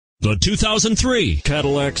The 2003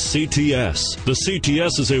 Cadillac CTS. The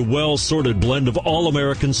CTS is a well-sorted blend of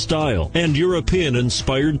all-American style and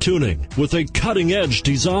European-inspired tuning with a cutting-edge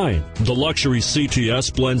design. The luxury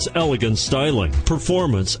CTS blends elegant styling,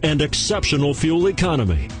 performance, and exceptional fuel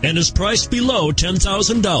economy and is priced below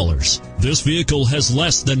 $10,000. This vehicle has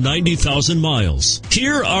less than 90,000 miles.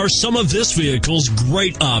 Here are some of this vehicle's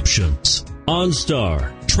great options: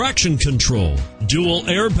 OnStar, traction control, dual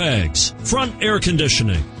airbags, front air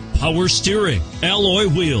conditioning, power steering, alloy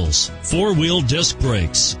wheels, four-wheel disc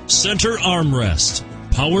brakes, center armrest,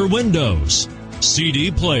 power windows,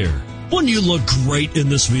 CD player. Wouldn't you look great in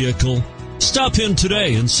this vehicle? Stop in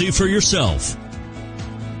today and see for yourself.